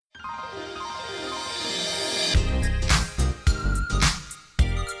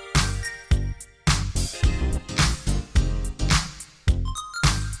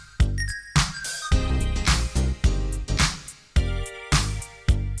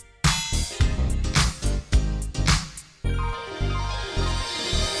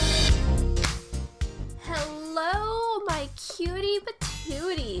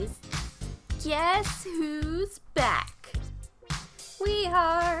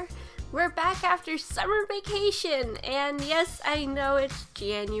We're back after summer vacation, and yes, I know it's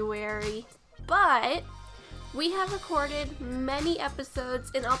January, but we have recorded many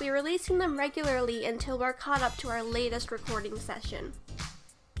episodes, and I'll be releasing them regularly until we're caught up to our latest recording session.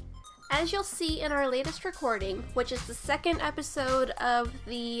 As you'll see in our latest recording, which is the second episode of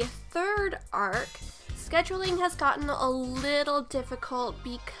the third arc, scheduling has gotten a little difficult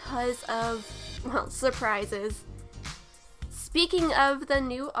because of, well, surprises. Speaking of the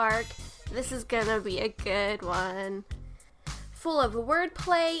new arc, this is gonna be a good one. Full of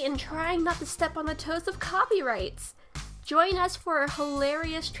wordplay and trying not to step on the toes of copyrights. Join us for a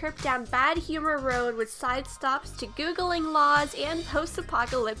hilarious trip down bad humor road with side stops to Googling laws and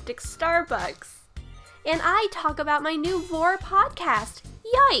post-apocalyptic Starbucks. And I talk about my new Vor podcast.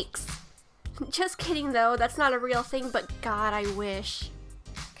 Yikes! Just kidding though, that's not a real thing, but God, I wish.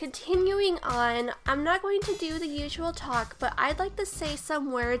 Continuing on, I'm not going to do the usual talk, but I'd like to say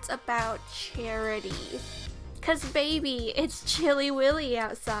some words about charity. 'Cause baby, it's chilly willy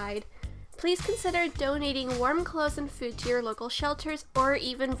outside. Please consider donating warm clothes and food to your local shelters or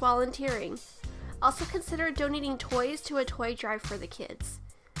even volunteering. Also consider donating toys to a toy drive for the kids.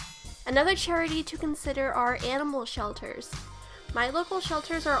 Another charity to consider are animal shelters. My local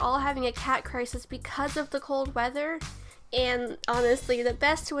shelters are all having a cat crisis because of the cold weather. And honestly, the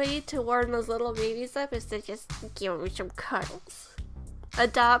best way to warm those little babies up is to just give them some cuddles.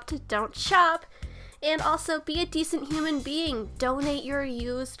 Adopt, don't shop, and also be a decent human being. Donate your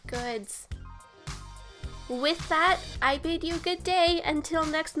used goods. With that, I bid you good day until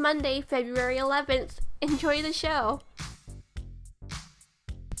next Monday, February 11th. Enjoy the show.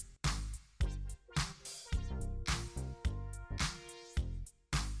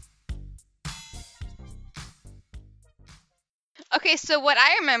 Okay, so what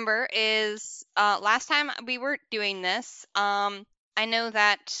I remember is last time we were doing this, I know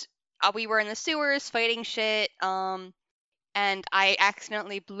that we were in the sewers fighting shit, and I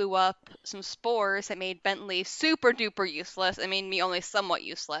accidentally blew up some spores that made Bentley super duper useless and made me only somewhat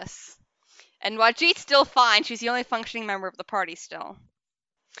useless. And Wajit's still fine, she's the only functioning member of the party still.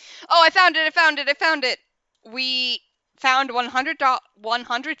 Oh, I found it! We found 100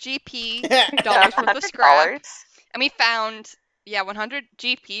 GP dollars worth of scrap, and we found 100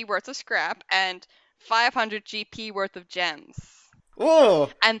 GP worth of scrap and 500 GP worth of gems.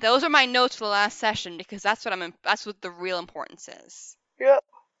 Whoa! And those are my notes for the last session because that's what the real importance is. Yep.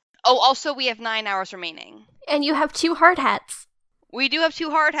 Oh, also we have 9 hours remaining. And you have 2 hard hats. We do have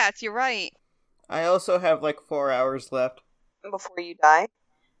 2 hard hats, you're right. I also have like 4 hours left. Before you die?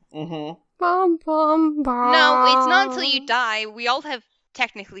 Mm-hmm. Bum, bum, bum. No, it's not until you die. We all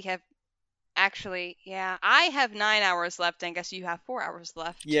technically have. Actually, yeah, I have 9 hours left, and I guess you have 4 hours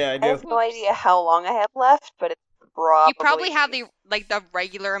left. Yeah, I I do. have no idea how long I have left, but it's probably... You probably have the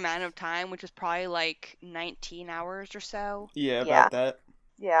regular amount of time, which is probably like 19 hours or so. Yeah, about that.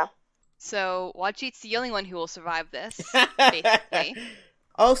 Yeah. So, Wajit's the only one who will survive this, basically.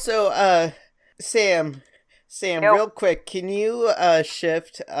 Also, Sam, Yep. real quick, can you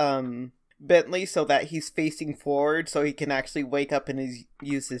shift Bentley so that he's facing forward so he can actually wake up and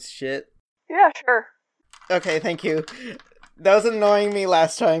use his shit? Yeah, sure. Okay, thank you. That was annoying me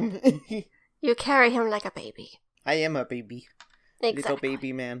last time. You carry him like a baby. I am a baby. Exactly. Little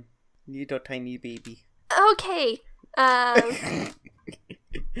baby man. Little tiny baby. Okay.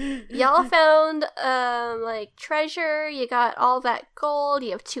 Y'all found, treasure. You got all that gold.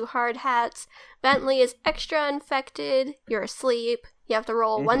 You have 2 hard hats. Bentley is extra infected. You're asleep. You have to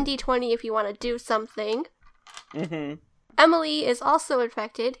roll 1d20 if you want to do something. Mm-hmm. Emily is also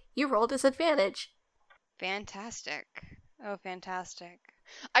infected. You roll disadvantage. Fantastic. Oh, fantastic.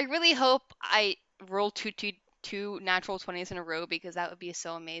 I really hope I roll two natural 20s in a row because that would be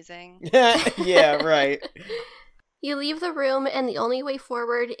so amazing. Yeah, right. You leave the room, and the only way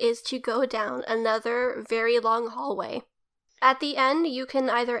forward is to go down another very long hallway. At the end, you can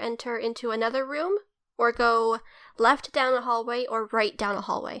either enter into another room, or go left down a hallway, or right down a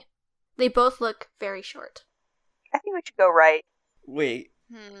hallway. They both look very short. I think we should go right. Wait,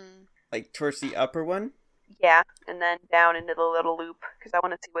 like towards the upper one? Yeah, and then down into the little loop, because I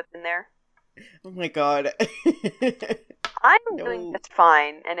want to see what's in there. Oh my god. I'm doing this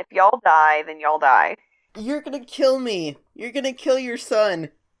fine, and if y'all die, then y'all die. You're gonna kill me. You're gonna kill your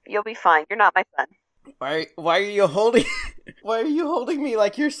son. You'll be fine. You're not my son. Why are you holding Why are you holding me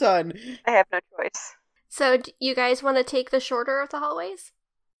like your son? I have no choice. So, you guys want to take the shorter of the hallways?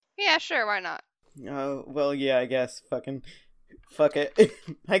 Yeah, sure, why not? Oh, well, yeah, I guess. Fuck it.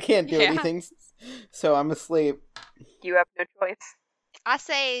 I can't do anything, so I'm asleep. You have no choice. I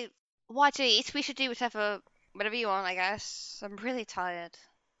say, Wajit, we should do whatever you want, I guess. I'm really tired.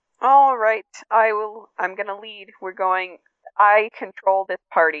 All right, I'm gonna lead. I control this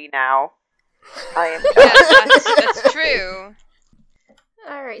party now. I am. Yes, that's true.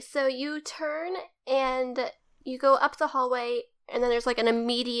 Alright, so you turn and you go up the hallway, and then there's like an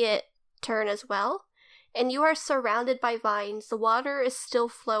immediate turn as well. And you are surrounded by vines. The water is still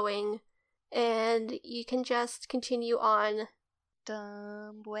flowing, and you can just continue on.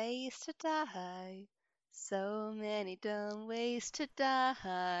 Dumb ways to die. So many dumb ways to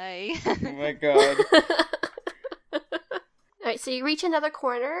die. Oh my god. Alright, so you reach another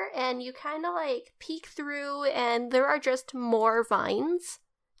corner, and you kind of like peek through, and there are just more vines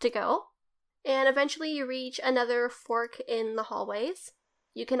to go. And eventually you reach another fork in the hallways.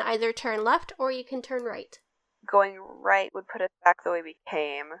 You can either turn left or you can turn right. Going right would put us back the way we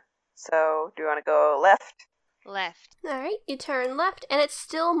came. So, do you want to go left? Left. Alright, you turn left, and it's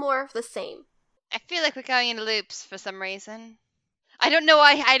still more of the same. I feel like we're going in loops for some reason. I don't know.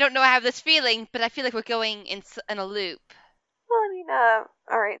 I don't know. I have this feeling, but I feel like we're going in a loop. Well, I mean,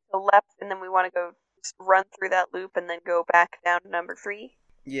 alright, so left, and then we want to go just run through that loop and then go back down to number 3.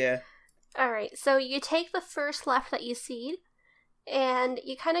 Yeah. Alright, so you take the first left that you see, and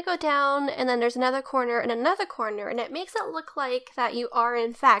you kind of go down, and then there's another corner, and it makes it look like that you are,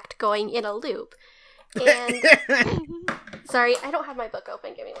 in fact, going in a loop. And, sorry, I don't have my book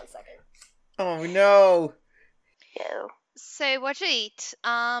open, give me 1 second. Oh no. Ew. So what you eat?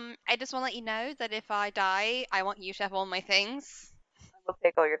 I just want to let you know that if I die, I want you to have all my things. I will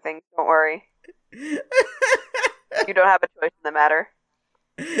take all your things, don't worry. You don't have a choice in the matter.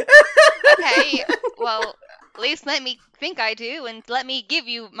 Okay, well, at least let me think I do, and let me give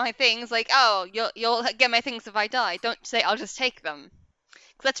you my things. Like, oh, you'll get my things if I die. Don't say I'll just take them.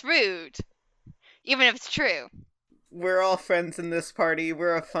 'Cause that's rude, even if it's true. We're all friends in this party.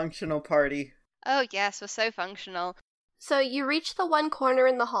 We're a functional party. Oh yes, we're so functional. So you reach the one corner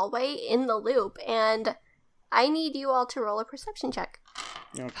in the hallway in the loop, and I need you all to roll a perception check.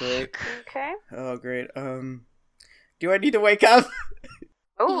 Oh great. Okay. Oh great. Do I need to wake up?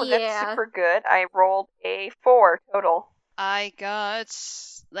 Oh, Yeah. that's super good. I rolled a 4 total. I got.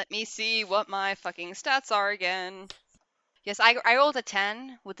 Let me see what my fucking stats are again. Yes, I rolled a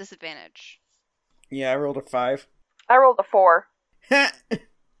 10 with disadvantage. Yeah, I rolled a 5. I rolled a 4.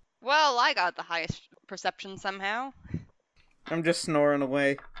 Well, I got the highest perception somehow. I'm just snoring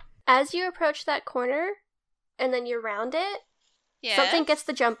away. As you approach that corner, and then you round it, Yeah. something gets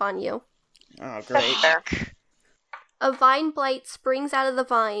the jump on you. Oh great. Fair. A vine blight springs out of the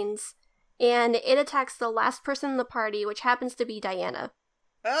vines, and it attacks the last person in the party, which happens to be Diana.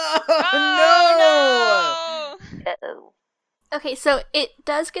 Oh, no! Uh-oh. Okay, so it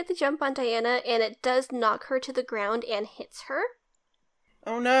does get the jump on Diana, and it does knock her to the ground and hits her.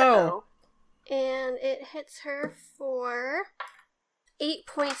 no! Oh no! And it hits her for 8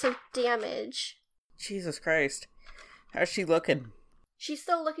 points of damage. Jesus Christ. How's she looking? She's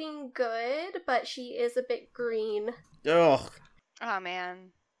still looking good, but she is a bit green. Ugh. Oh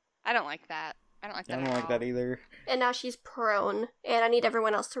man, I don't like that. I don't like I that. don't at like all. that either. And now she's prone, and I need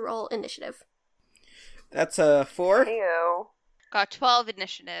everyone else to roll initiative. That's a 4? Ew. Got 12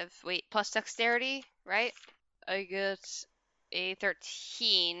 initiative. Wait, plus dexterity, right? I get a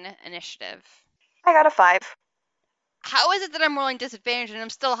 13 initiative. I got a 5. How is it that I'm rolling disadvantage and I'm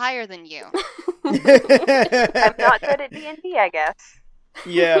still higher than you? I'm not good at D&D, I guess.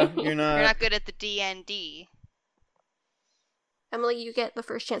 Yeah, you're You're not. not good at the D&D. Emily, you get the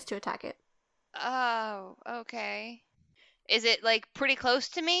first chance to attack it. Oh, okay. Is it, like, pretty close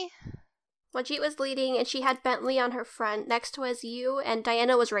to me? Majit was leading, and she had Bentley on her front. Next was you, and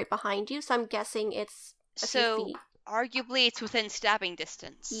Diana was right behind you, so I'm guessing it's a few So, feet. arguably it's within stabbing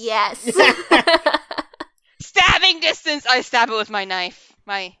distance. Yes. Stabbing distance! I stab it with my knife.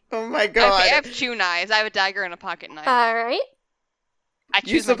 Oh my I god. have 2 knives. I have a dagger and a pocket knife. Alright. I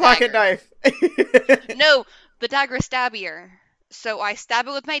choose Use my the pocket dagger. knife. No, the dagger is stabbier. So I stab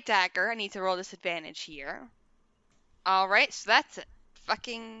it with my dagger. I need to roll disadvantage here. Alright, so that's a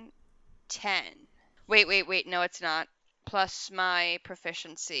fucking 10. Wait, no it's not. Plus my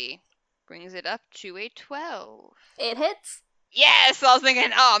proficiency brings it up to a 12. It hits. Yes, I was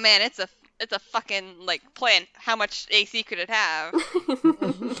thinking, oh man, it's a fucking, like, plan. How much AC could it have?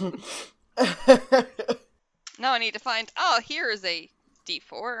 Now I need to find, oh, here is a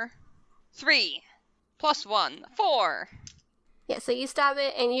D4. 3. Plus 1. 4. Yeah, so you stab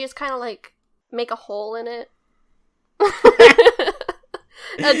it, and you just kind of, like, make a hole in it.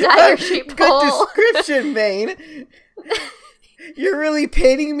 A dagger-shaped Good hole. description, Vane. You're really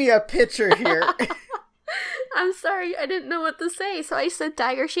painting me a picture here. I'm sorry, I didn't know what to say, so I said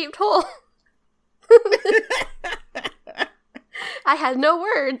dagger-shaped hole. I had no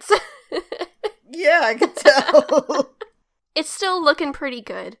words. Yeah, I can tell. It's still looking pretty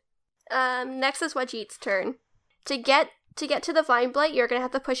good. Next is Wajit's turn. To get to the Vine Blight, you're gonna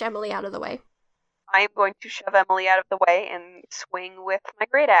have to push Emily out of the way. I am going to shove Emily out of the way and swing with my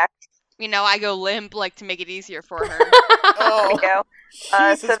great axe. I go limp, like, to make it easier for her. There Oh, we go.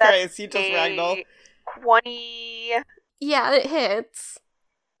 Jesus so that's Christ, you just ragdoll. 20. Yeah, it hits.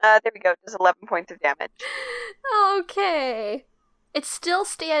 There we go. Does 11 points of damage. Okay. It's still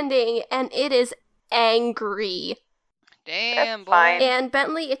standing, and it is angry. Damn, That's boy. fine. And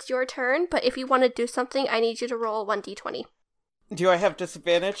Bentley, it's your turn, but if you want to do something, I need you to roll 1d20. Do I have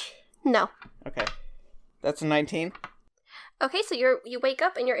disadvantage? No. Okay. That's a 19. Okay, so you wake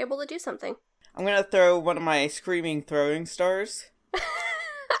up and you're able to do something. I'm gonna throw one of my screaming throwing stars.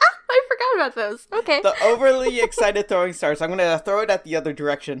 I forgot about those. Okay. The overly excited throwing stars. I'm gonna throw it at the other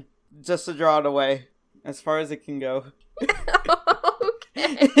direction. Just to draw it away. As far as it can go.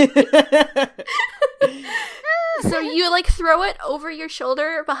 Okay. So you, like, throw it over your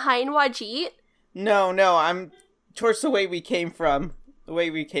shoulder behind Wajit? No, I'm towards the way we came from. The way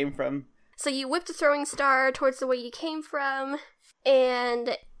we came from. So you whip the throwing star towards the way you came from,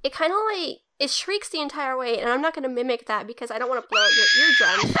 and it kind of, like, it shrieks the entire way, and I'm not going to mimic that because I don't want to blow out your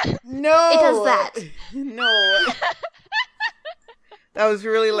eardrums. No! It does that. No. That was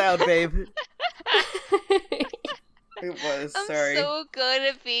really loud, babe. It was, I'm sorry. so good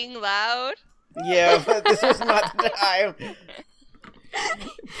at being loud. Yeah, but this was not the time.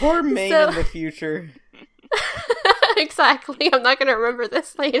 Poor Maine So- in the future. Exactly. I'm not going to remember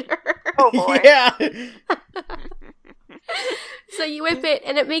this later. Oh boy. Yeah. So you whip it,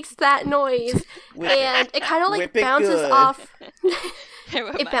 and it makes that noise, Whip and it kind of, like, Whip it bounces good. off. I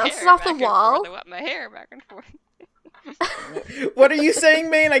whip It my bounces hair off the back and wall. forth, I whip my hair back and forth. What are you saying,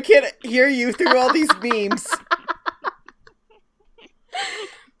 Maine? I can't hear you through all these memes.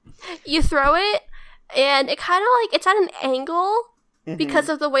 You throw it, and it kind of, like, it's at an angle because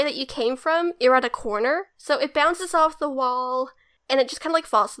of the way that you came from. You're at a corner, so it bounces off the wall, and it just kind of, like,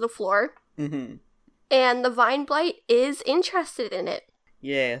 falls to the floor. Mm-hmm. And the Vine Blight is interested in it.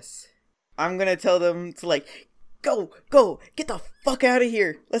 Yes. I'm gonna tell them to, like, go, get the fuck out of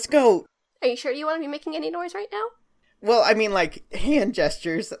here. Let's go. Are you sure you want to be making any noise right now? Well, I mean, like, hand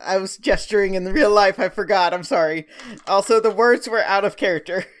gestures. I was gesturing in real life. I forgot. I'm sorry. Also, the words were out of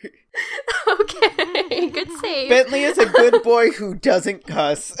character. Okay, good save. Bentley is a good boy who doesn't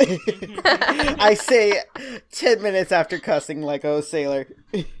cuss. I say 10 minutes after cussing like, oh, sailor.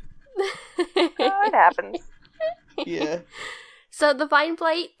 Oh, it happens. Yeah. So the Vine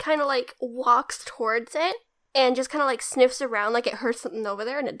Blight kind of, like, walks towards it and just kind of, like, sniffs around like it heard something over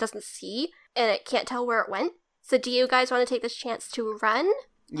there and it doesn't see and it can't tell where it went. So do you guys want to take this chance to run?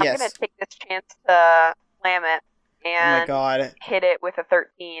 I'm Yes. gonna take this chance to slam it Oh my and god. hit it with a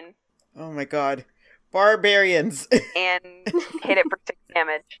 13 Oh my god. Barbarians. and hit it for 6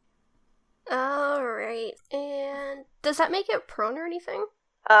 damage. Alright, and does that make it prone or anything?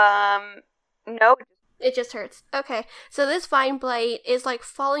 No, It just hurts. Okay, so this Vine Blight is, like,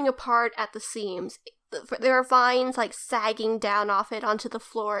 falling apart at the seams. There are vines, like, sagging down off it onto the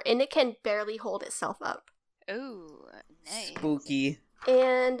floor, and it can barely hold itself up. Ooh, nice. Spooky.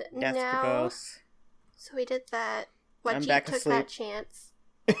 And That's now, gross. so we did that. I'm Wajit back took asleep. that chance.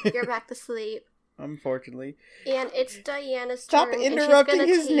 You're back to sleep. Unfortunately. And it's Diana's Stop turn. interrupting and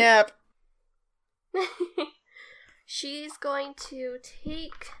she's his gonna nap. She's going to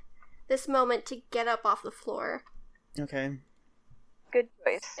take this moment to get up off the floor. Okay. good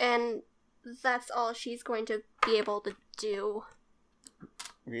choice. And that's all she's going to be able to do.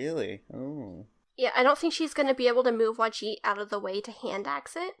 Really? Oh. Yeah, I don't think she's going to be able to move Wajit out of the way to hand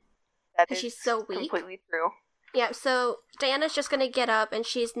axe it. That And is she's so weak. completely true. Yeah, so Diana's just going to get up and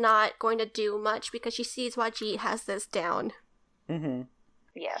she's not going to do much because she sees Wajit has this down. Mm-hmm.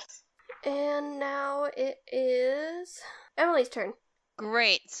 Yes. And now it is Emily's turn.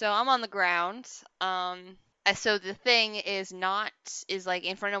 Great. So I'm on the ground. So the thing is like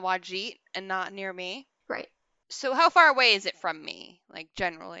in front of Wajit and not near me. Right. So how far away is it from me, like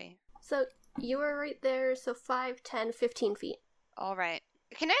generally? So you were right there, so 5, 10, 15 feet. All right.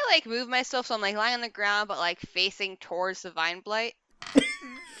 Can I like move myself so I'm like lying on the ground but like facing towards the Vine Blight?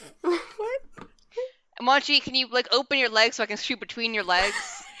 What? And Wajit, can you like open your legs so I can shoot between your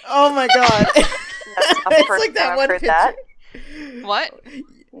legs? Oh my god. That's not the It's first like that time one I've heard picture. that. What?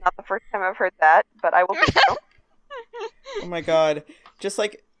 Not the first time I've heard that, but I will do so. Oh my god. Just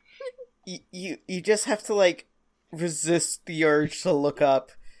like you just have to like resist the urge to look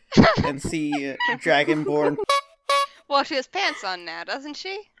up and see Dragonborn. Well, she has pants on now, doesn't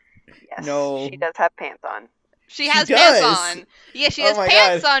she? Yes, No. she does have pants on. She has does? pants on. Yeah, she has Oh my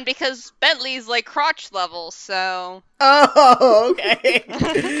pants God. on because Bentley's like crotch level, so. Oh, okay.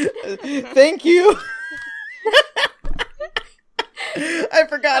 Thank you. I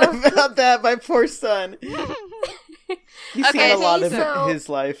forgot about that, my poor son. He's Okay, seen a lot of so- his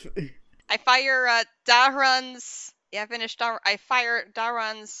life. I fire Daron's. Yeah, I finished. I fire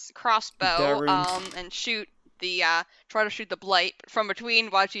Daron's crossbow. Daron's. And shoot the. Try to shoot the blight from between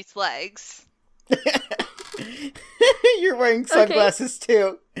Wajit's legs. You're wearing sunglasses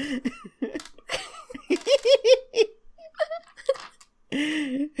too.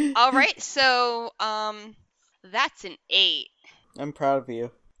 All right, so that's an 8. I'm proud of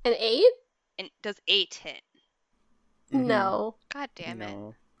you. An 8? And does 8 hit? Mhm. No. God damn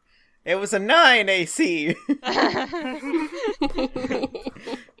No. It was a 9 AC.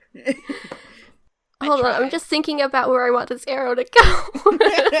 it. Hold on, I'm tried. just thinking about where I want this arrow to go.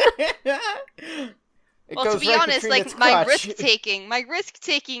 It Well, to goes be right honest, between like its my crotch. risk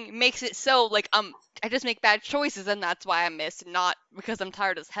taking makes it so like I just make bad choices and that's why I missed, not because I'm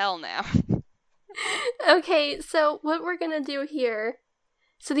tired as hell now. Okay, so what we're gonna do here.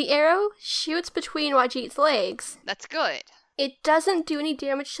 So the arrow shoots between Wajit's legs. That's good. It doesn't do any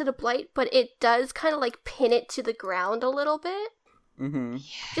damage to the blight, but it does kind of like pin it to the ground a little bit. Mm-hmm.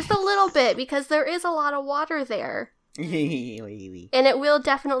 Just a little bit, because there is a lot of water there. Mm-hmm. And it will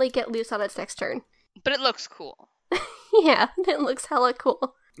definitely get loose on its next turn. But it looks cool. Yeah, it looks hella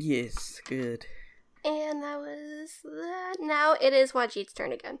cool. Yes, good. And that was that. Now it is Wajit's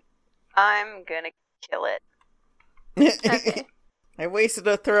turn again. I'm gonna kill it. Okay. I wasted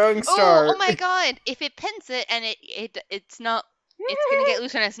a throwing star. Oh my god! If it pins it and it's not, it's gonna get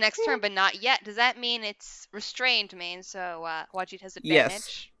loose on its next turn, but not yet. Does that mean it's restrained, man? So Wajit has advantage.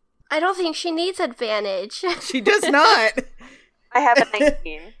 Yes. I don't think she needs advantage. She does not. I have a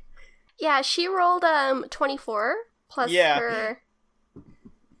 19. Yeah, she rolled 24 plus Yeah. her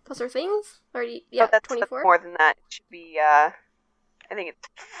things. Or Oh, yeah, that's 24. more than that. It should be, I think it's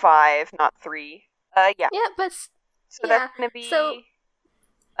 5, not 3. Yeah. Yeah, but So yeah, that's gonna be, so- You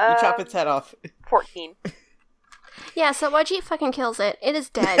chop its head off. 14. yeah, so Wajit fucking kills it. It is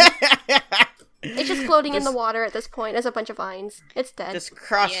dead. It's just floating in the water at this point as a bunch of vines. It's dead. Just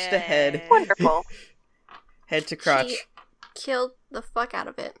crotch to head. Yeah. Wonderful. Head to crotch. She killed the fuck out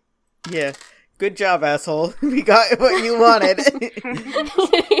of it. Yeah. Good job, asshole. We got what you wanted.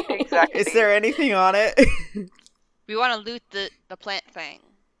 Exactly. Is there anything on it? We want to loot the plant thing.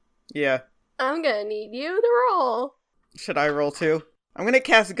 Yeah. I'm gonna need you to roll. Should I roll too? I'm gonna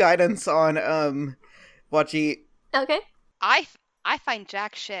cast guidance on Wajit. Okay. I find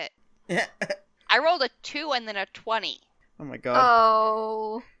jack shit. I rolled a 2 and then a 20. Oh my god.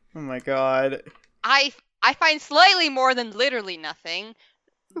 Oh. Oh my god. I find slightly more than literally nothing,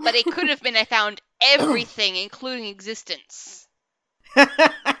 but it could have been I found everything, including existence.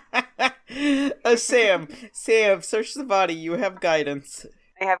 Sam, search the body. You have guidance.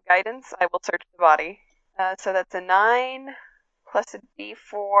 I have guidance. I will search the body. So that's a 9 plus a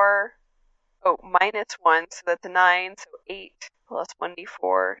d4. Oh, minus 1, so that's a 9. So 8 plus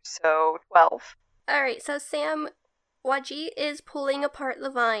 1d4, so 12. Alright, so Sam, Wajit is pulling apart the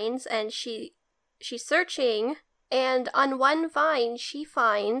vines and she's searching, and on one vine she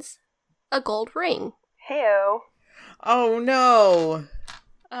finds a gold ring. Heyo. Oh no.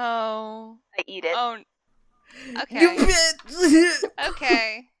 Oh. I eat it. Oh. Okay. You bitch.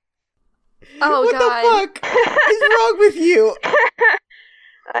 Okay. Oh what god. the fuck is wrong with you?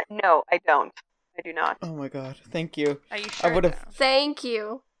 No, I don't. I do not. Oh my god. Thank you. Are you sure? would've- though? Thank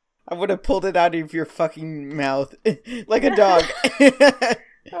you. I would have pulled it out of your fucking mouth like a dog.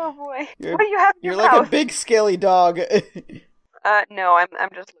 Oh boy. You're- What do you have in You're your like mouth? a big scaly dog. No, I'm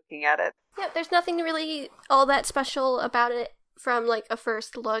just looking at it. Yeah, there's nothing really all that special about it from like a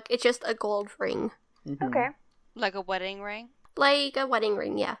first look. It's just a gold ring. Mhm. Okay. Like a wedding ring? Like a wedding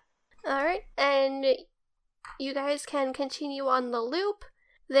ring, yeah. Alright, and you guys can continue on the loop.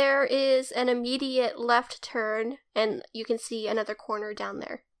 There is an immediate left turn, and you can see another corner down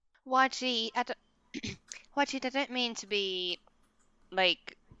there. Wajit, Wajit, I don't mean to be,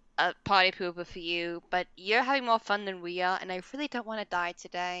 like, a party pooper for you, but you're having more fun than we are, and I really don't want to die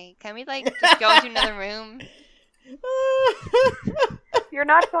today. Can we, like, just go into another room? You're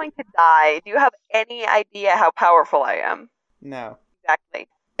not going to die. Do you have any idea how powerful I am? No. Exactly.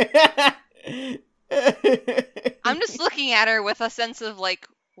 I'm just looking at her with a sense of, like,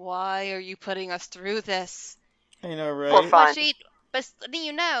 why are you putting us through this? I know, For right? fun. Wajit, but letting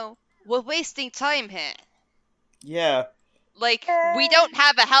you know, we're wasting time here. Yeah. Like, we don't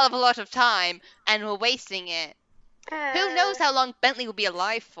have a hell of a lot of time, and we're wasting it. Who knows how long Bentley will be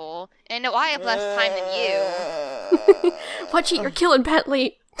alive for? And no, I have less time than you. Watch it, you're killing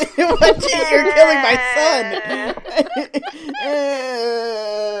Bentley. Watch it, you're killing my son.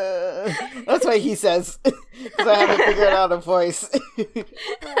 That's what he says. Because I haven't figured out a voice.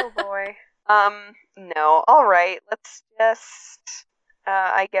 Oh boy. No. Alright, let's just...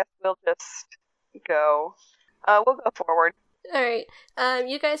 I guess we'll just go. We'll go forward. Alright,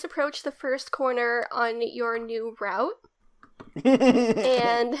 you guys approach the first corner on your new route,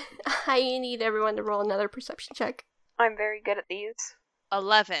 and I need everyone to roll another perception check. I'm very good at these.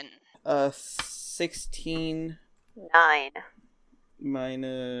 11. 16 9.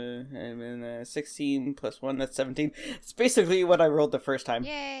 minus 16 plus 1, that's 17. It's basically what I rolled the first time.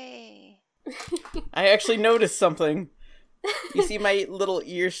 Yay. I actually noticed something. You see my little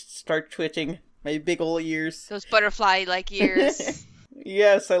ears start twitching? My big ol' ears. Those butterfly-like ears.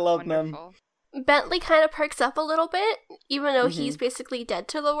 Yes, I love them. Wonderful. Bentley kind of perks up a little bit, even though he's basically dead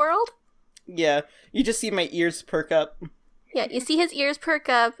to the world. Yeah, you just see my ears perk up. Yeah, you see his ears perk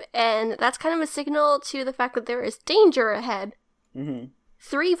up, and that's kind of a signal to the fact that there is danger ahead.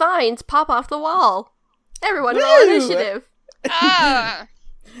 3 vines pop off the wall. Everyone roll Woo! initiative. Ah!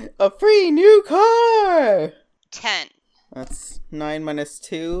 A free new car! 10. That's 9 minus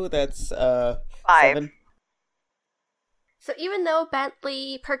 2, that's 5. 7. So even though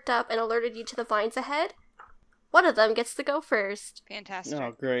Bentley perked up and alerted you to the vines ahead, one of them gets to go first. Fantastic.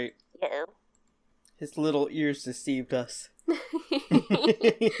 Oh, great. Yeah. His little ears deceived us.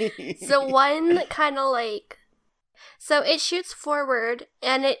 So one kind of like... So it shoots forward,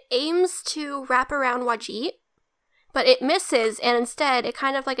 and it aims to wrap around Wajit, but it misses, and instead it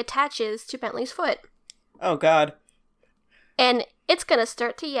kind of like attaches to Bentley's foot. Oh, God. And it's gonna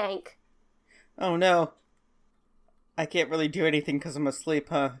start to yank. Oh, no. I can't really do anything because I'm asleep,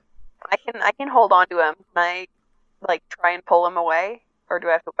 huh? I can hold on to him. Can I, like, try and pull him away? Or do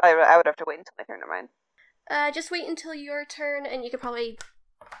I have to... I would have to wait until my turn, never mind. Just wait until your turn, and you could probably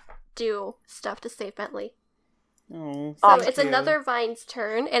do stuff to save Bentley. Oh, So thank it's you. another Vine's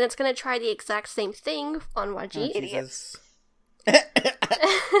turn, and it's gonna try the exact same thing on Oh, Wajit. Jesus.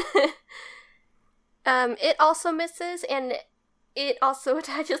 It also misses, and it also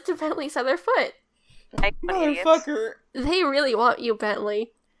attaches to Bentley's other foot. Nice one, idiots. Motherfucker. They really want you,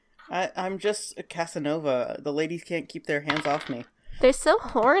 Bentley. I'm just a Casanova. The ladies can't keep their hands off me. They're so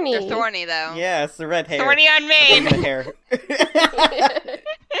horny. They're thorny, though. Yeah, it's the red hair. Thorny on And Maine! the hair.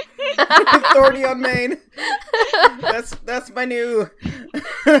 Thorny on Maine. That's my new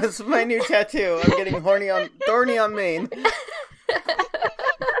that's my new tattoo. I'm getting thorny on Maine.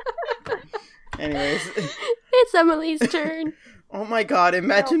 Anyways. It's Emily's turn. Oh my god,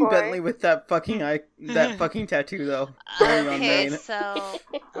 imagine Oh boy. Bentley with that fucking tattoo though. Thorny on Okay, Maine. so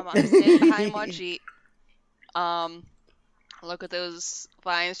I'm gonna stand behind Wajit. Look at those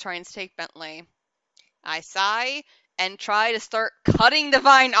vines trying to take Bentley. I sigh and try to start cutting the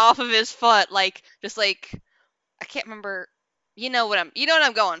vine off of his foot, I can't remember. You know what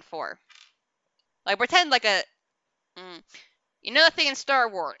I'm going for. Like pretend like you know the thing in Star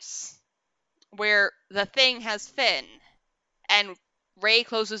Wars where the thing has Finn and Rey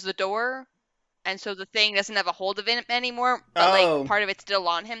closes the door, and so the thing doesn't have a hold of him anymore, but Oh. part of it's still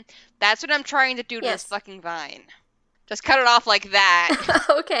on him. That's what I'm trying to do to Yes. this fucking vine. Just cut it off like that.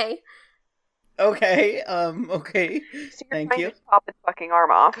 Okay. Okay, okay. So you're Thank trying you. to chop his fucking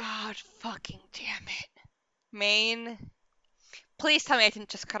arm off. God fucking damn it. Maine, please tell me I didn't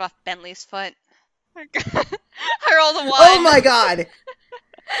just cut off Bentley's foot. I rolled a 1. Oh my god!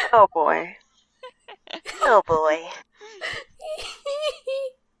 Oh boy. Oh boy.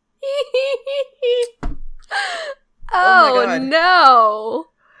 Oh, God. no.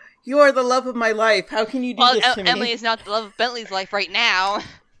 You are the love of my life. How can you do Well, this to Emily me? is not the love of Bentley's life right now.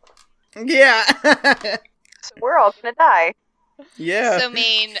 Yeah. So we're all gonna die. Yeah. So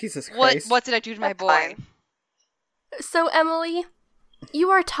Maine, Jesus what Christ. did I do to my That's boy? fine. So, Emily, you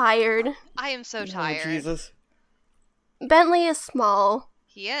are tired. I am so Oh, tired. Jesus. Bentley is small.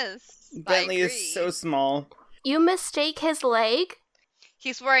 He is. I Bentley agree. is so small. You mistake his leg?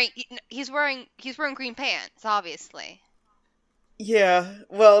 He's wearing green pants, obviously. Yeah.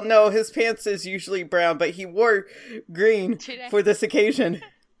 Well, no, his pants is usually brown, but he wore green Today. for this occasion.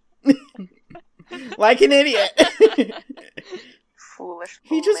 Like an idiot. Foolish.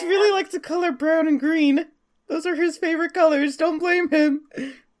 He just man. really likes the color brown and green. Those are his favorite colors. Don't blame him.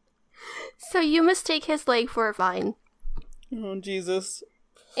 So you mistake his leg for a vine. Oh, Jesus.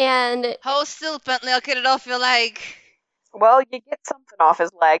 And Hold still, Bentley. I'll get it off your leg. Well, you get something off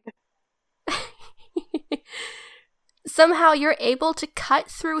his leg. somehow you're able to cut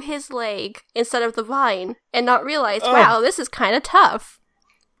through his leg instead of the vine and not realize, Oh. wow, this is kind of tough.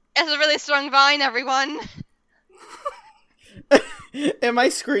 It's a really strong vine, everyone. Am I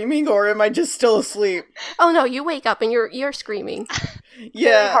screaming or am I just still asleep? Oh no, you wake up and you're screaming. Very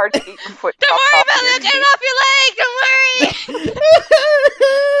Yeah. hard to get your foot Don't chopped worry off about your it. Get it knee. off your leg. Don't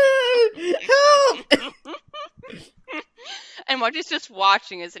worry. Help! And Margie's just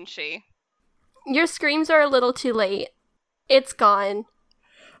watching, isn't she? Your screams are a little too late. It's gone.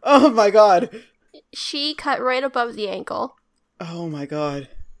 Oh my god. She cut right above the ankle. Oh my god.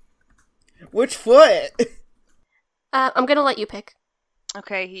 Which foot? I'm gonna let you pick.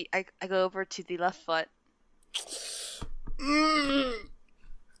 Okay, I go over to the left foot. Mm.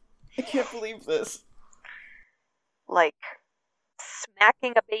 I can't believe this. Like,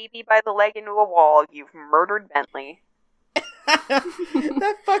 smacking a baby by the leg into a wall, you've murdered Bentley.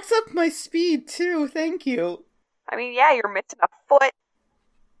 That fucks up my speed too, thank you. I mean, yeah, you're missing a foot.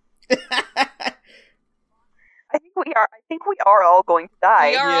 I think we are all going to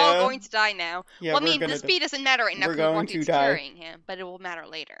die. We are all Yeah. going to die now. Yeah, well, I we're mean, gonna the speed doesn't matter right now we're because going Margie's to die. carrying him, but it will matter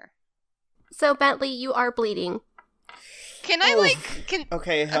later. So Bentley, you are bleeding. Can I, Oof. can...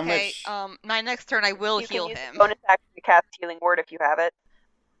 Okay, how okay, much? my next turn I will You heal can use him. the bonus action to cast Healing Word if you have it.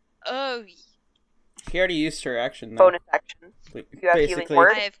 Oh, She already used her action though. Bonus action. You have Healing Basically.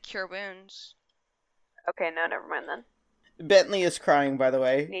 Word? I have Cure Wounds. Okay, no, never mind then. Bentley is crying, by the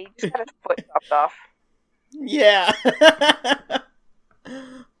way. Yeah, you just got his foot chopped off. Yeah.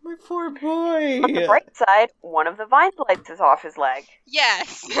 My poor boy. On the bright side, one of the vine lights is off his leg.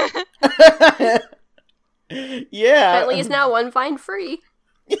 Yes! Yeah. Bentley is now one vine free.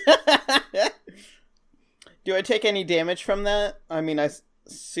 Do I take any damage from that? I mean, I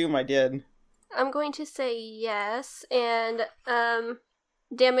assume I did. I'm going to say yes, and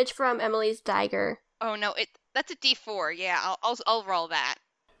damage from Emily's dagger. Oh no, that's a D4. Yeah, I'll roll that.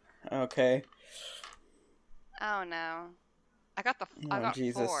 Okay. Oh no, I got Oh,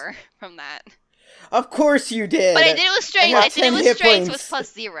 Jesus. 4 from that. Of course you did. But I did it with strength. have I did it 10 with hit strength points.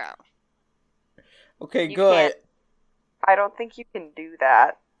 with +0. Okay, You good. can't. I don't think you can do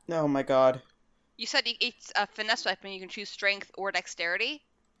that. Oh my god. You said it's a finesse weapon. You can choose strength or dexterity.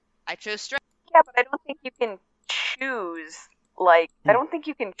 I chose strength. Yeah, but I don't think you can choose, like, I don't think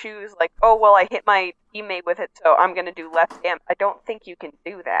you can choose, like, oh, well, I hit my teammate with it, so I'm gonna do less damage. I don't think you can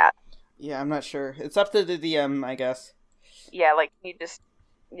do that. Yeah, I'm not sure. It's up to the DM, I guess. Yeah, like, you just,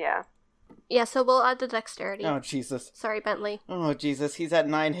 yeah. Yeah, so we'll add the dexterity. Oh, Jesus. Sorry, Bentley. Oh, Jesus. He's at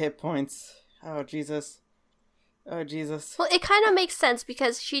 9 hit points. Oh, Jesus. Oh, Jesus. Well, it kind of makes sense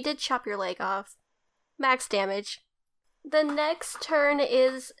because she did chop your leg off. Max damage. The next turn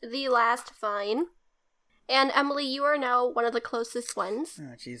is the last vine. And Emily, you are now one of the closest ones.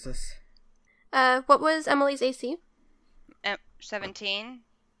 Oh, Jesus. What was Emily's AC? 17.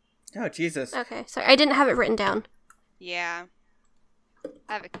 Oh, Jesus. Okay, sorry, I didn't have it written down. Yeah.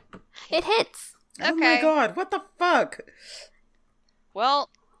 I have a... It hits. Oh my Okay. god, what the fuck? Well,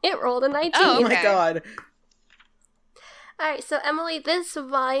 It rolled a 19. Oh, Oh my okay. god. Alright, so Emily, this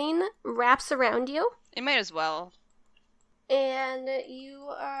vine wraps around you. it might as well. And you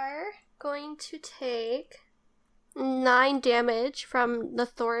are going to take 9 damage from the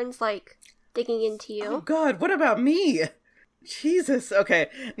thorns, like, digging into Oh you. god, what about me? Jesus. Okay.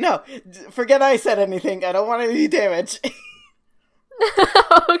 No, forget I said anything. I don't want any damage.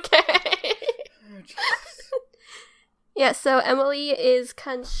 Okay. Oh, Jesus. Yeah, so Emily is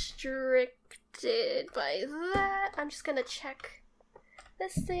constricted by that. I'm just gonna check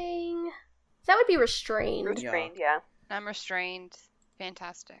this thing. That would be restrained. Restrained, yeah. I'm restrained.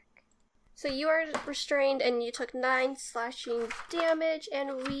 Fantastic. So you are restrained and you took 9 slashing damage,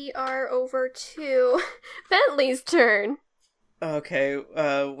 and we are over to Bentley's turn. Okay,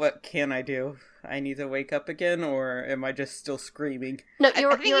 what can I do? I need to wake up again, or am I just still screaming? No, I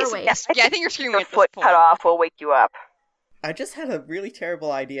you're think he's- awake. Yeah, I think you're screaming Your at this foot point. cut off will wake you up. I just had a really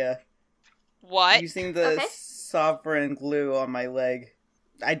terrible idea. What? Using the Okay. sovereign glue on my leg.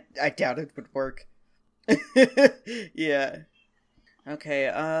 I doubt it would work. Yeah. Okay,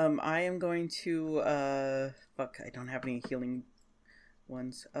 I am going to, fuck, I don't have any healing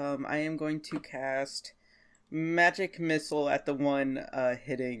ones. I am going to cast Magic Missile at the one,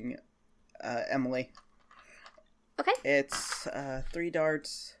 hitting, Emily. Okay. It's, 3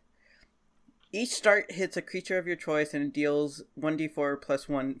 darts. Each dart hits a creature of your choice and it deals 1d4 plus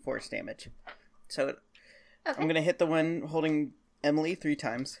 1 force damage. So, Okay. I'm gonna hit the one holding Emily 3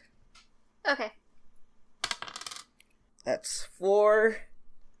 times. Okay. That's 4.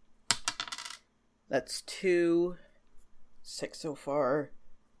 That's 2. 6 so far.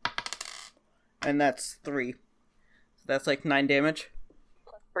 And that's 3. That's like 9 damage.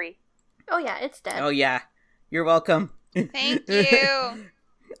 Plus 3. Oh yeah, it's dead. Oh yeah. You're welcome. Thank you.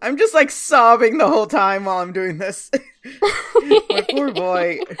 I'm just like sobbing the whole time while I'm doing this. My poor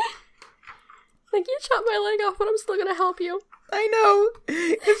boy. Like, you chopped my leg off, but I'm still gonna help you. I know.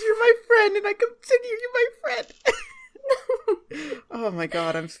 Because you're my friend and I consider you my friend. Oh my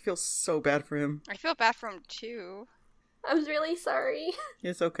god, I feel so bad for him. I feel bad for him too. I'm really sorry.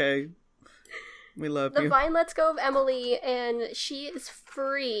 It's okay. We love The you. vine lets go of Emily, and she is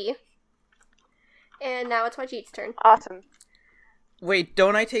free. And now it's Wajit's turn. Awesome. Wait,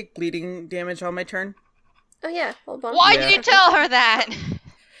 don't I take bleeding damage on my turn? Oh yeah, hold on. Why Yeah. did you tell her that?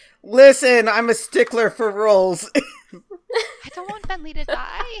 Listen, I'm a stickler for rolls. I don't want Bentley to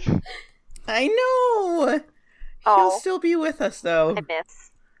die. I know. He'll Oh, still be with us, though. I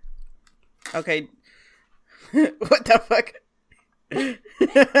miss. Okay. What the fuck?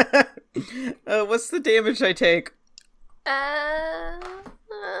 What's the damage I take? Rolling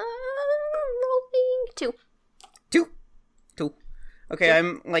 2. 2. Okay,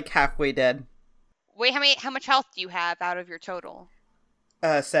 I'm like halfway dead. Wait, how much health do you have out of your total?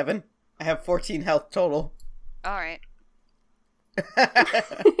 7. I have 14 health total. Alright.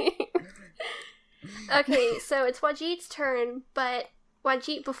 Okay, so it's Wajit's turn, but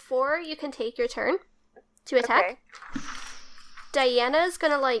Wajit, before you can take your turn to attack, Okay. Diana's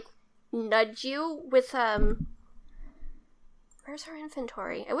gonna like nudge you with where's her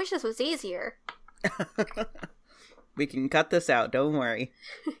inventory? I wish this was easier. We can cut this out, don't worry.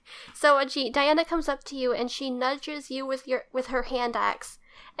 So Wajit, Diana comes up to you and she nudges you with her hand axe,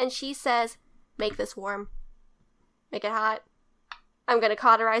 and she says, "Make this warm. Make it hot. I'm gonna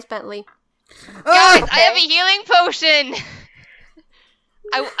cauterize Bentley." Guys, Ah! I have a healing potion!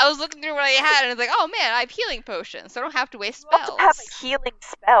 I was looking through what I had and I was like, oh man, I have healing potions, so I don't have to waste You also spells. have a healing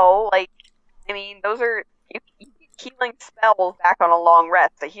spell. Like, I mean, those are you get healing spells back on a long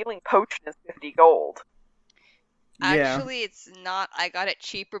rest. A healing potion is 50 gold. Yeah. Actually, it's not. I got it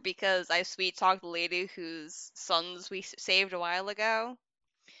cheaper because I sweet talked the lady whose sons we saved a while ago.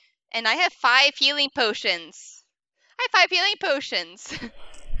 And I have 5 healing potions. I have 5 healing potions.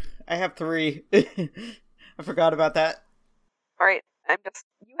 I have 3. I forgot about that. Alright, you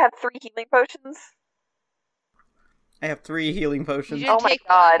have 3 healing potions? I have 3 healing potions. You didn't Oh my take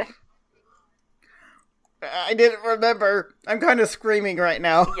god. one. I didn't remember. I'm kind of screaming right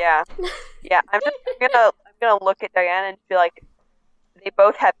now. Yeah. Yeah, I'm gonna look at Diana and be like, they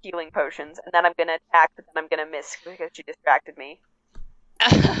both have healing potions, and then I'm gonna attack, but then I'm gonna miss because she distracted me.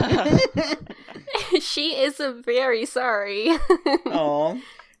 She is very sorry. Aw.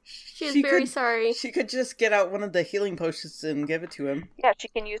 She is very could, sorry. She could just get out one of the healing potions and give it to him. Yeah, she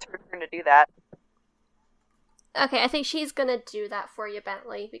can use her turn to do that. Okay, I think she's gonna do that for you,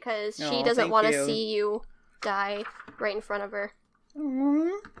 Bentley, because she Aw, doesn't thank want to you. see you die right in front of her.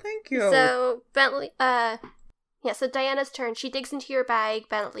 Aw, thank you. So, Bentley, so Diana's turn. She digs into your bag,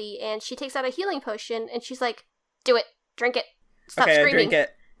 Bentley, and she takes out a healing potion, and she's like, "Do it. Drink it. Stop okay, screaming." I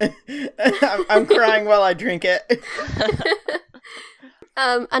drink it. I'm crying while I drink it.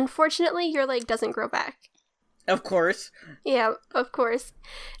 Unfortunately, your leg doesn't grow back. Of course. Yeah, of course.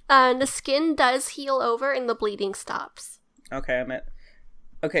 The skin does heal over, and the bleeding stops. Okay, I'm at...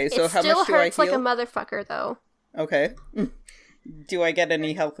 Okay, so it how still much do I hurts like a heal? motherfucker, though. Okay. Do I get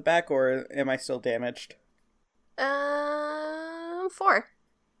any health back, or am I still damaged? 4.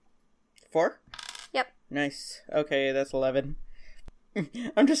 4? Yep. Nice. Okay, that's 11.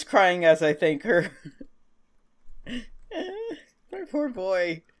 I'm just crying as I thank her. My poor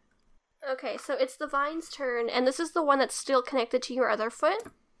boy. Okay, so it's the Vine's turn, and this is the one that's still connected to your other foot.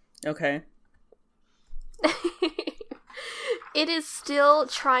 Okay. It is still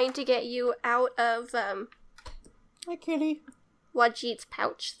trying to get you out of Hi, kitty. Wajit's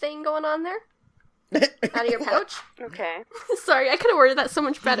pouch thing going on there. Out of your pouch. Okay. Sorry, I could have worded that so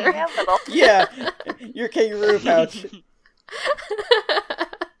much better. Yeah, little. Yeah, your kangaroo pouch.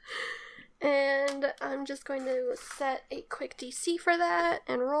 And I'm just going to set a quick DC for that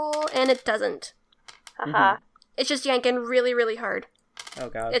and roll, and it doesn't. Haha. It's just yanking really, really hard. Oh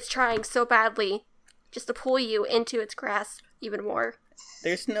god. It's trying so badly just to pull you into its grasp even more.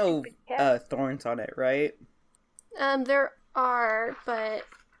 There's no thorns on it, right? There are, but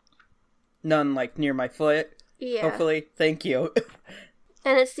None, like, near my foot. yeah. Hopefully. Thank you.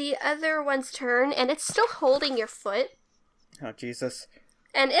 And it's the other one's turn, and it's still holding your foot. Oh, Jesus.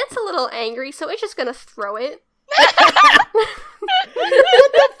 And it's a little angry, so it's just gonna throw it.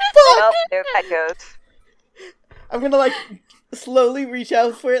 Well, there that goes. I'm gonna, like, slowly reach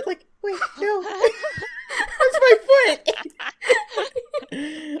out for it, like, wait, no. That's my foot!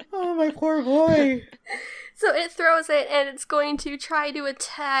 Oh, my poor boy. So So it throws it, and it's going to try to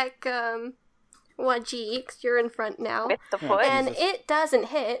attack, Waji, 'cause you're in front now. With the Oh, foot? And Jesus. it doesn't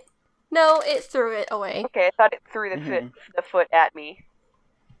hit. No, it threw it away. Okay, I thought it threw the foot at me.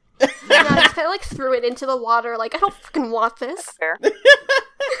 No, it just kind of like threw it into the water, like, I don't fucking want this. Fair.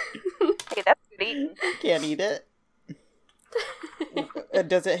 Hey, that's good eating. Can't eat it.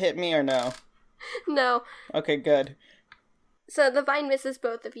 Does it hit me or no? No. Okay, good. So the vine misses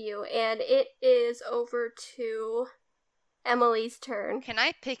both of you, and it is over to Emily's turn. Can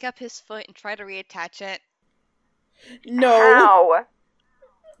I pick up his foot and try to reattach it? No. Ow!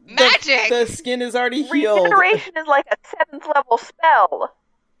 Magic! The skin is already healed. Regeneration is like a 7th level spell.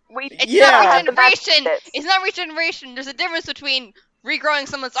 It's Yeah. not the magic regeneration! bits. It's not regeneration! There's a difference between regrowing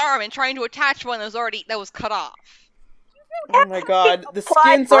someone's arm and trying to attach one that was cut off. Oh my god, the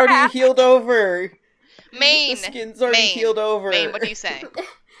Apply skin's already graft. healed over. Maine! The skin's already Maine. healed over. Maine, what do you say?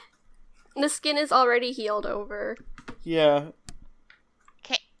 The skin is already healed over. Yeah.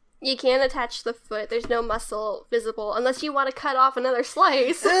 You can't attach the foot. There's no muscle visible unless you want to cut off another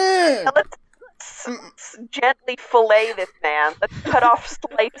slice. Ugh. Now let's gently fillet this man. Let's cut off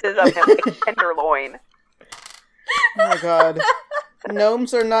slices of him like tenderloin. Oh my god.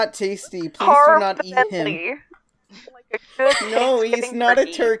 Gnomes are not tasty. Please do not eat him. Bentley. Like a good No, he's Thanksgiving not a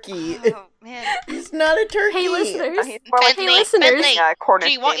turkey. Oh, man. He's not a turkey. Hey, No, listeners. he's more like Hey, Bentley, listeners. Bentley, Cornish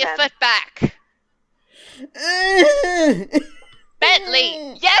do you want gay your men. foot back? Ugh.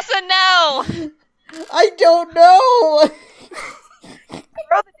 Bentley, yes or no? I don't know.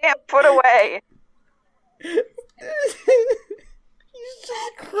 Throw the damn foot away. He's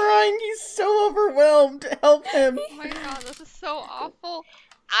just crying. He's so overwhelmed. Help him. Oh my god, this is so awful.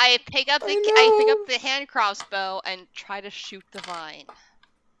 I pick up I pick know. up the hand crossbow and try to shoot the vine.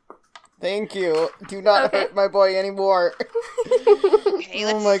 Thank you. Do not Okay. hurt my boy anymore. Okay,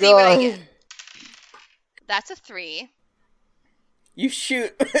 let's Oh my see what I god. get. That's a 3. You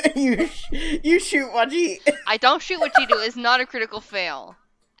shoot. you shoot, Waji. I don't shoot what you do. It's not a critical fail.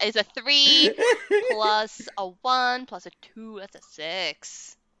 It's a 3 plus a 1 plus a 2. That's a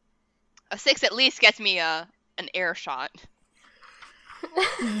 6. A 6 at least gets me an air shot.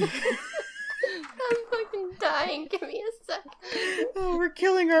 I'm fucking dying. Give me a second. Oh, we're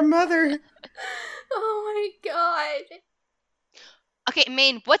killing our mother. Oh my god. Okay,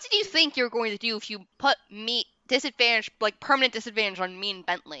 Maine, what did you think you were going to do if you put permanent disadvantage on me and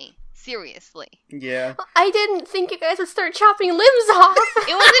Bentley? Seriously. Yeah. I didn't think you guys would start chopping limbs off.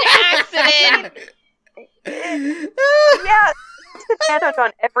 It was an accident! Yeah, disadvantage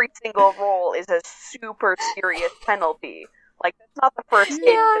on every single roll is a super serious penalty. Like, that's not the first game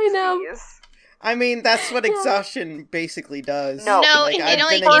Yeah, I know. I mean, that's what exhaustion basically does. No, No, Like, it I've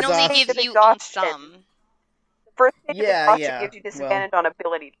only, been it only exhausted. gives you Exhaustion. some. The first stage of Yeah, exhaustion yeah, gives you disadvantage on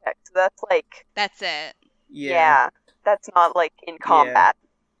ability checks, so that's like, That's it. yeah, that's not like in combat.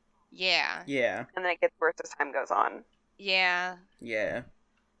 Yeah. Yeah. And then it gets worse as time goes on. Yeah. Yeah.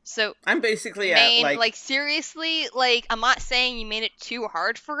 So, I'm basically Maine, at, like, seriously, like, I'm not saying you made it too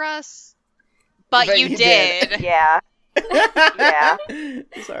hard for us, but But you you did. did. Yeah. Yeah.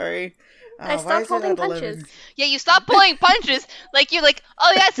 Sorry. I Oh, why stopped is it holding at 11? punches. Yeah, you stop pulling punches. Like, you're like,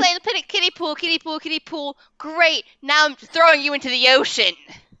 oh, yeah, slay the kiddie pool, kiddie pool, kiddie pool. Great. Now I'm throwing you into the ocean.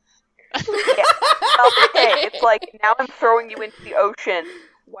 Yeah. Well, okay, it's like, now I'm throwing you into the ocean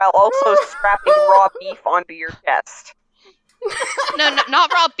while also strapping raw beef onto your chest. No,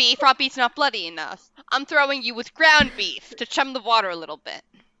 not raw beef. Raw beef's not bloody enough. I'm throwing you with ground beef to chum the water a little bit.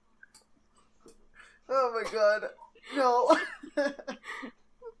 Oh my god. No.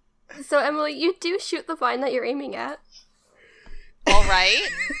 So, Emily, you do shoot the vine that you're aiming at. All right.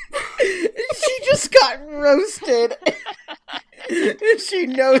 She just got roasted. She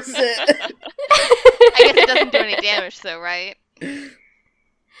knows it. I guess it doesn't do any damage, though, right?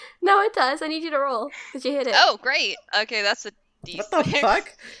 No, it does. I need you to roll, because you hit it. Oh, great. Okay, that's a decent. What the fuck?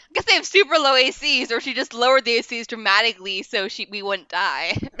 I guess they have super low ACs, or she just lowered the ACs dramatically so we wouldn't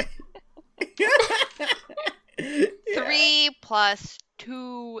die. 3 plus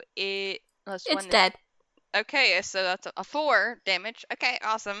 2 is... Plus It's 1 is- dead. Okay, so that's a 4 damage. Okay,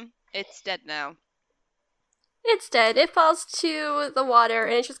 awesome. It's dead now. It's dead. It falls to the water,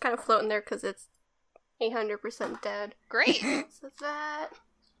 and it's just kind of floating there because it's 800% dead. Great. So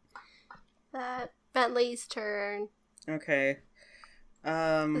that Bentley's turn. Okay.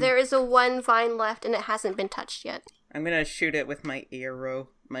 There is a 1 vine left, and it hasn't been touched yet. I'm gonna shoot it with my arrow,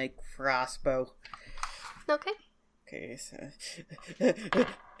 my crossbow. Okay. Okay, so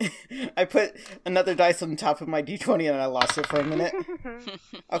I put another dice on top of my d20 and I lost it for a minute.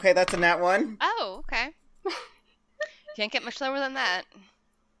 Okay, that's a nat 1. Oh, okay. Can't get much lower than that.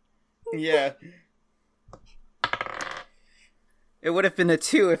 Yeah. It would have been a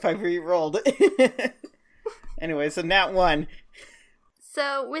 2 if I re-rolled. Anyway, so nat 1.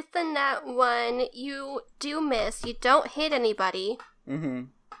 So with the nat 1, you do miss. You don't hit anybody. Mm-hmm.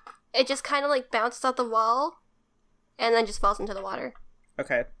 It just kind of like bounces off the wall and then just falls into the water.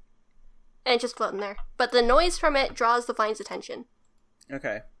 Okay. And it's just floating there. But the noise from it draws the vine's attention.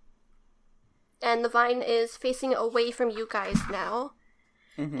 Okay. And the vine is facing away from you guys now.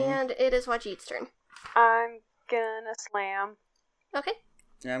 Mm-hmm. And it is Wajid's turn. I'm gonna slam. Okay.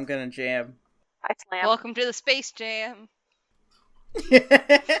 I'm gonna jam. I slam. Welcome to the Space Jam.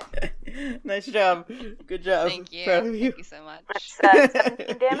 Nice job. Good job. Thank you. Proud of you. Thank you so much. That's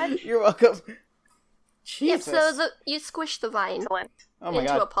 17 damage. You're welcome. Yep, Jesus. so you squish the vine Excellent. Oh my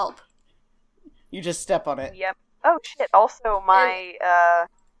into a god. pulp. You just step on it. Yep. Oh shit. Also, my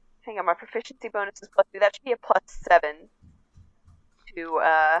hang on, my proficiency bonus is +2. That should be a +7 to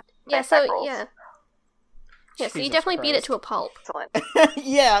my Yeah, so, attack rolls. yeah. Yeah, so you Jesus definitely beat it Christ. to a pulp. Excellent.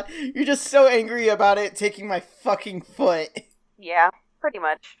 Yeah, you're just so angry about it taking my fucking foot. Yeah, pretty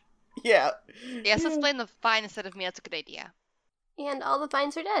much. Yeah. Yes, let's blame the vine instead of me. That's a good idea. And all the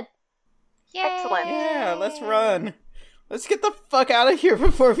vines are dead. Yay! Excellent. Yeah, let's run. Let's get the fuck out of here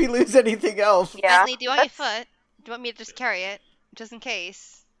before we lose anything else. Yeah. Bentley, do you want your that's- foot? Do you want me to just carry it? Just in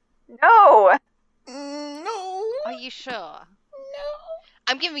case. No. No. Are you sure? No.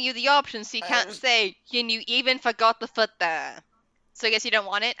 I'm giving you the option so you can't say, and you even forgot the foot there. So I guess you don't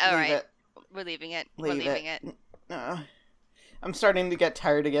want it? Leave Alright. it. We're leaving it. Leave We're leaving it. I'm starting to get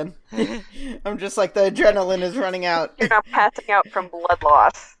tired again. I'm just like, the adrenaline is running out. You're not passing out from blood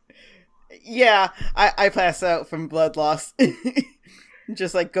loss. Yeah, I pass out from blood loss.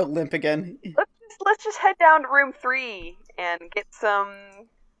 Just like go limp again. Let's just head down to room 3 and get some.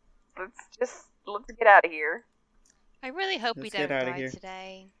 Let's get out of here. I really hope we Let's don't get outta die here.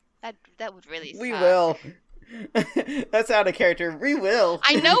 today. That would really suck. We will. That's out of character. We will.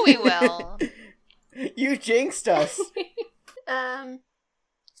 I know we will. You jinxed us.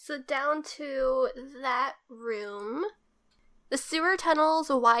 So down to that room. The sewer tunnels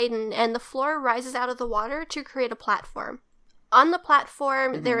widen and the floor rises out of the water to create a platform. On the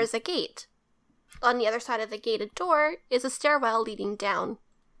platform, there is a gate. On the other side of the gated door is a stairwell leading down.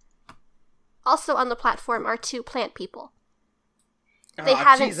 Also on the platform are 2 plant people. They Aw,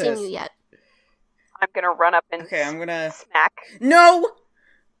 haven't Jesus. seen you yet. I'm gonna run up and Okay, I'm gonna. smack. No!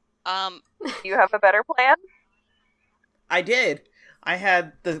 Do you have a better plan? I did. I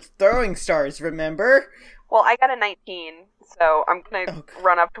had the throwing stars, remember? Well, I got a 19, so I'm gonna Oh, God.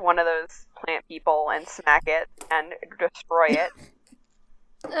 run up to one of those plant people and smack it and destroy it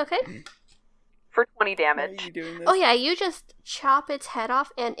Okay. for 20 Why are damage. you doing this? Oh yeah, you just chop its head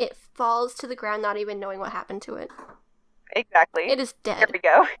off and it falls to the ground not even knowing what happened to it. Exactly. It is There dead. we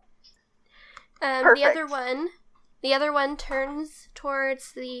go. The Perfect. other one turns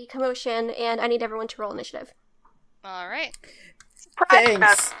towards the commotion, and I need everyone to roll initiative. Alright. Surprise Thanks.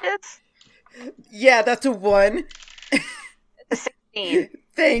 messages. Yeah, that's a 1. It's a 16.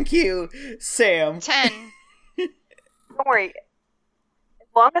 Thank you, Sam. 10. Don't worry. As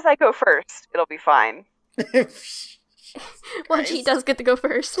long as I go first, it'll be fine. Well, she does get to go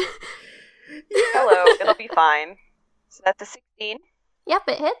first. Hello, it'll be fine. So that's a 16. Yep,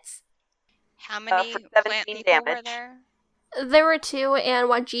 it hits. How many for plant 17 people were damage. there? There were 2, and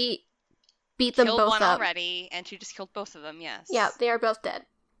Wajit beat them Killed both one up. already, and she just killed both of them, yes. Yeah, they are both dead.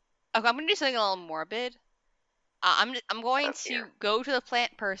 Okay, I'm gonna do something a little morbid. I'm going Oh, to dear. go to the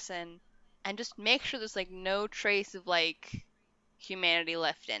plant person and just make sure there's like no trace of like humanity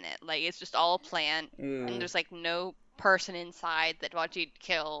left in it. Like it's just all a plant, Ooh. and there's like no person inside that Wajid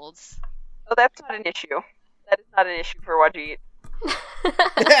killed. Oh, that's not an issue. That is not an issue for Wajid.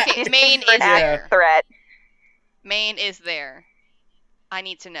 Okay, Maine is Yeah. there. Threat. Maine is there. I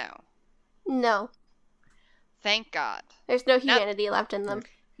need to know. No, Thank God. there's no humanity left in them.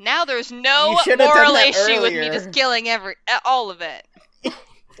 Now there's no You should have done moral that issue with me earlier. just killing all of it.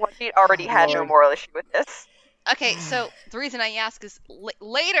 Wajid already had no Lord. moral issue with this. Okay, so the reason I ask is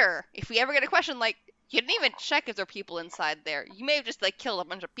later, if we ever get a question like, you didn't even check if there are people inside there. You may have just like killed a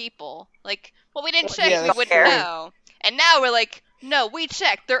bunch of people. Like, well, we didn't Well, check, yeah, we that's wouldn't fair. know. And now we're like, no, we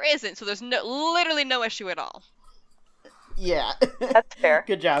checked, there isn't. So there's literally no issue at all. Yeah. That's fair.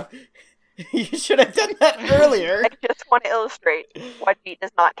 Good job. You should have done that earlier. I just want to illustrate Wajid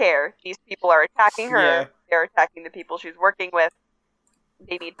does not care. These people are attacking her. Yeah. They're attacking the people she's working with.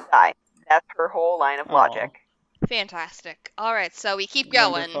 They need to die. That's her whole line of Aw. logic. Fantastic. All right, so we keep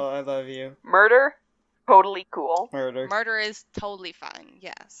going. Wonderful, I love you. Murder, totally cool. Murder. Murder is totally fine.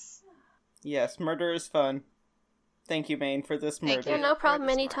 Yes. Yes, murder is fun. Thank you, Maine, for this Thank murder. Yeah, you. no problem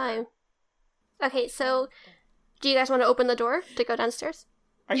for this anytime. Okay, so Do you guys want to open the door to go downstairs?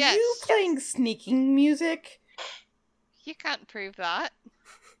 Are Yes. you playing sneaking music? You can't prove that.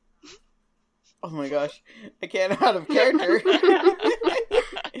 Oh my gosh. Again, out of character.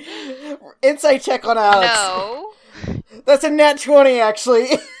 Insight check on Alex. No. That's a nat 20, actually.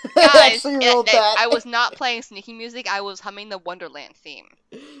 I Guys, actually rolled that. I was not playing sneaking music, I was humming the Wonderland theme.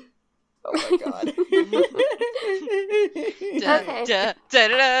 Oh my god.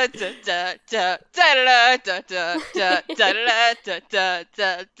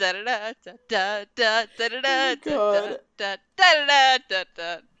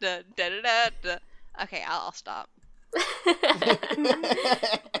 Okay, I'll stop.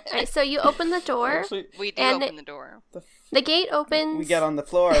 Alright, so you open the door. Actually, We do And open the door. The gate opens. we get on the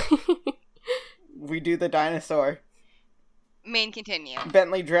floor. We do the dinosaur. Main continue.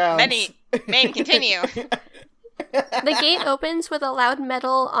 Bentley drowns. Main continue. The gate opens with a loud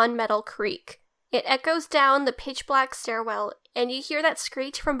metal on metal creak. It echoes down the pitch black stairwell, and you hear that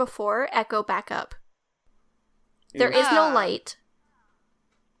screech from before echo back up. There is no Ah. light.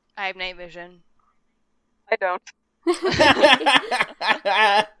 I have night vision. I don't.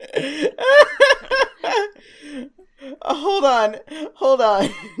 Hold on.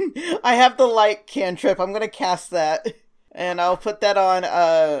 I have the light cantrip. I'm gonna cast that. And I'll put that on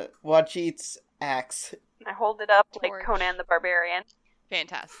Wajit's axe. I hold it up like Torch. Conan the Barbarian.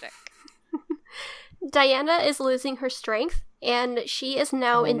 Fantastic. Diana is losing her strength, and she is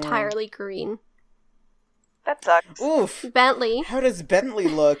now Oh, no. entirely green. That sucks. Oof. Bentley, How does Bentley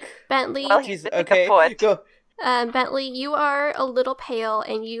look? Bentley, Well, he's Jeez, missing a okay, foot. go. Bentley, you are a little pale,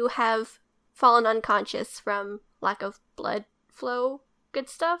 and you have fallen unconscious from lack of blood flow. Good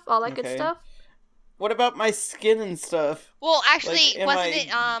stuff, all that good Okay. stuff. What about my skin and stuff? Well, actually, am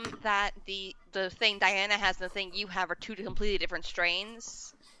wasn't I- it that the thing Diana has and the thing you have are two completely different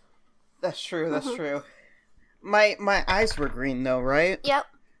strains? That's true, that's Mhm. true. My eyes were green though, right? Yep.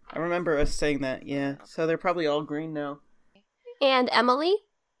 I remember us saying that, yeah. So they're probably all green now. And Emily,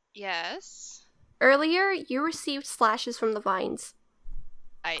 Yes. earlier you received slashes from the vines.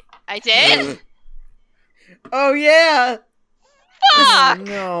 I did? Oh yeah! Oh Fuck!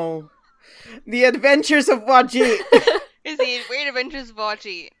 no. The Adventures of Wajit! Is the Weird Adventures of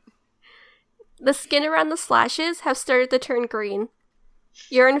Waji. The skin around the slashes have started to turn green.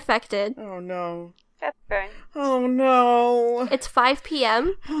 You're infected. Oh no. That's fine. Oh no. It's 5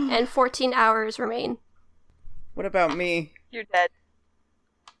 p.m. and 14 hours remain. What about me? You're dead.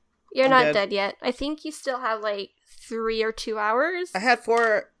 You're I'm not dead. dead yet. I think you still have like 3 or 2 hours. I had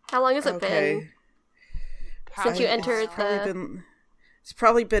 4. How long has it Okay. been since you It's entered probably the... It's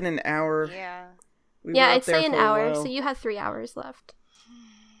probably been an hour. Yeah. We Yeah, were I'd up there say an for a hour, while. so you have 3 hours left.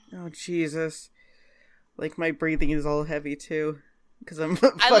 Oh Jesus! Like my breathing is all heavy too, because I'm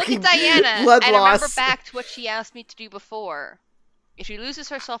I look fucking at Diana blood and remember loss. back to what she asked me to do before. If she loses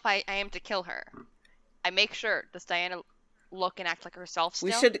herself, I am to kill her. I make sure. Does Diana look and act like herself still?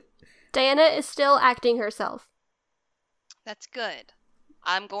 We should. Diana is still acting herself. That's good.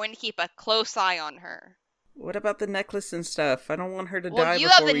 I'm going to keep a close eye on her. What about the necklace and stuff? I don't want her to Well, die you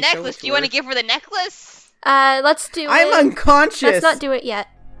before have the we show necklace. it Do you want to her. give her the necklace? Let's do I'm it. unconscious. Let's not do it yet.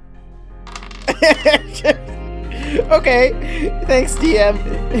 Okay. Thanks,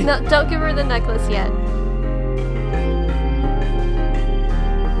 DM. No, don't give her the necklace yet.